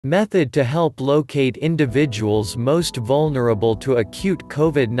Method to help locate individuals most vulnerable to acute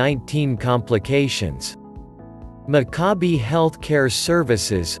COVID-19 complications. Maccabi Healthcare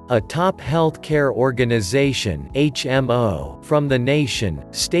Services, a top healthcare organization (HMO) from the nation,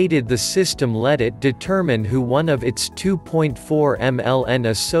 stated the system let it determine who one of its 2.4 million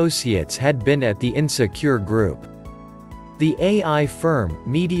associates had been at the insecure group. The AI firm,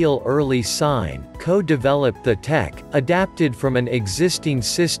 Medial EarlySign, co-developed the tech, adapted from an existing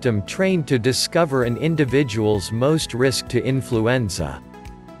system trained to discover an individual's most risk to influenza.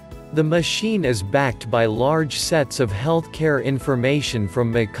 The machine is backed by large sets of healthcare information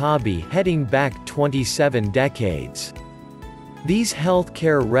from Maccabi heading back 27 decades. These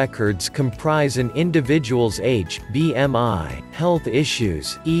healthcare records comprise an individual's age, BMI, health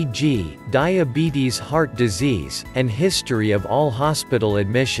issues, e.g., diabetes, heart disease, and history of all hospital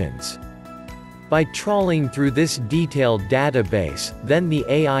admissions. By trawling through this detailed database, then the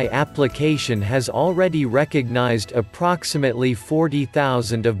AI application has already recognized approximately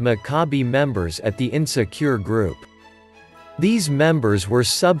 40,000 of Maccabi members at the insecure group. These members were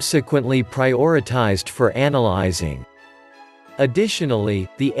subsequently prioritized for analyzing. Additionally,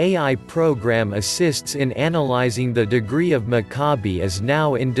 the AI program assists in analyzing the degree of Maccabi is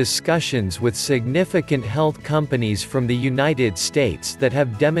now in discussions with significant health companies from the United States that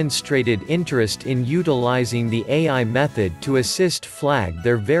have demonstrated interest in utilizing the AI method to assist flag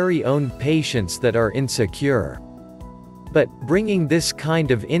their very own patients that are insecure. But, bringing this kind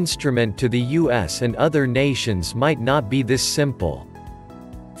of instrument to the US and other nations might not be this simple.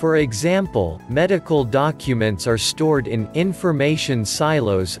 For example, medical documents are stored in information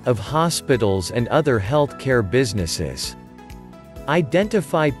silos of hospitals and other healthcare businesses.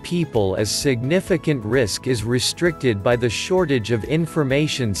 Identify people as significant risk is restricted by the shortage of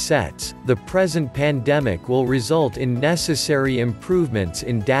information sets. The present pandemic will result in necessary improvements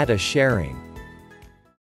in data sharing.